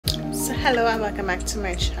Hello and welcome back to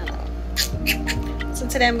my channel. So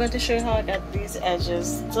today I'm going to show you how I got these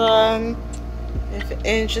edges done. If you're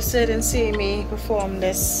interested in seeing me perform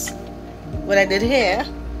this, what I did here,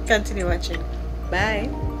 continue watching. Bye.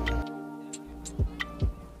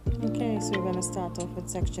 Okay, so we're going to start off with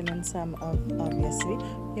sectioning some of, obviously,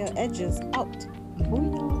 your edges out.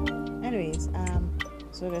 Booyah. Anyways,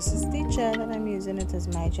 so this is the gel that I'm using. It is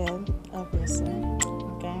my gel, obviously.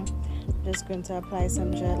 Okay, I'm just going to apply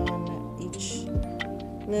some gel on each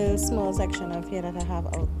little small section of hair that I have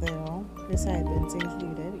out there. The sideburns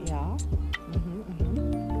included, yeah.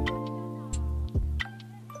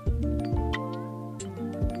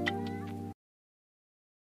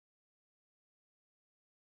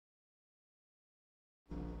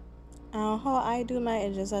 How I do my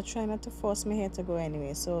edges, I try not to force my hair to go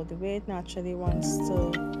anyway. So the way it naturally wants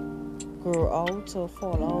to grow out or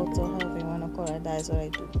fall out or however you want to call it, that is what I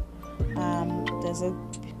do. Does it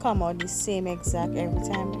come out the same exact every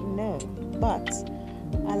time? No, but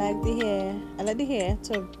I like the hair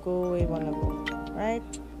to go where you want to go, right?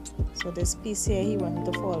 So this piece here, he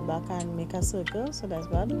wanted to fall back and make a circle, so that's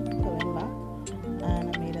what going back,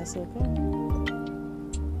 and I made a circle,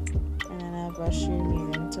 and then I brush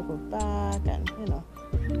made him to go back, and you know,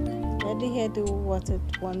 let the hair do what it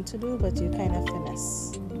wants to do, but you kind of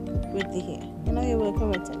finesse with the hair. You know, you're working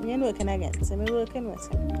with him, you're working against him, you're working with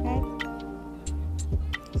him, right?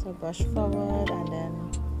 So brush forward, and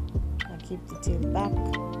then I keep the tail back.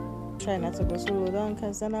 Try not to go so low down,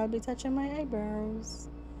 because then I'll be touching my eyebrows.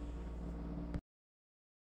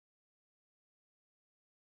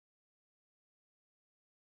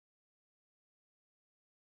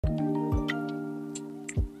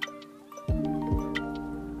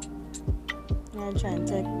 I try and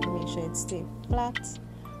make sure it stays flat,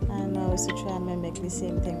 and I also try and mimic the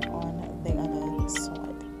same thing on the other side.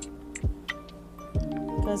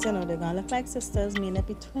 Because you know they're gonna look like sisters, may not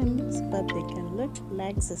be twins, but they can look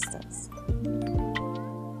like sisters.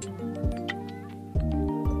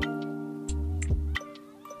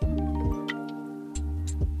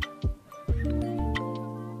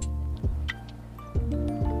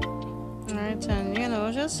 Alright, and you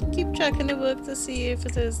know, just keep checking the work to see if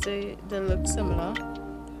it is they look similar.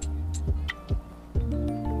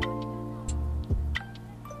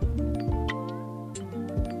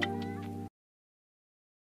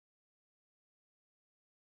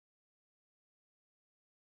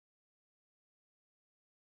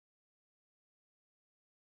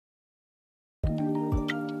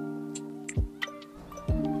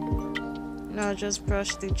 Now just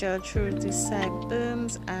brush the gel through the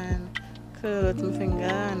sideburns and curl with my finger,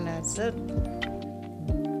 and that's it.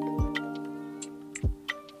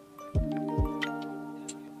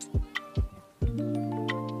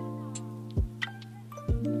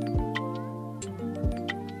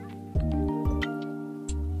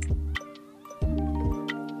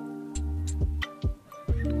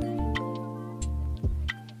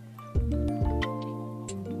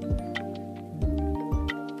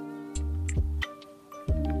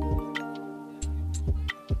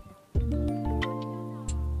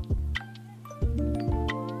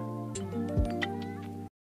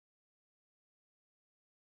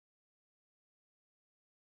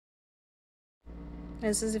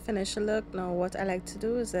 This is the finished look. Now what I like to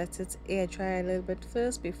do is let it air dry a little bit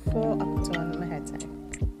first before I put on my hair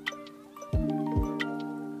tie.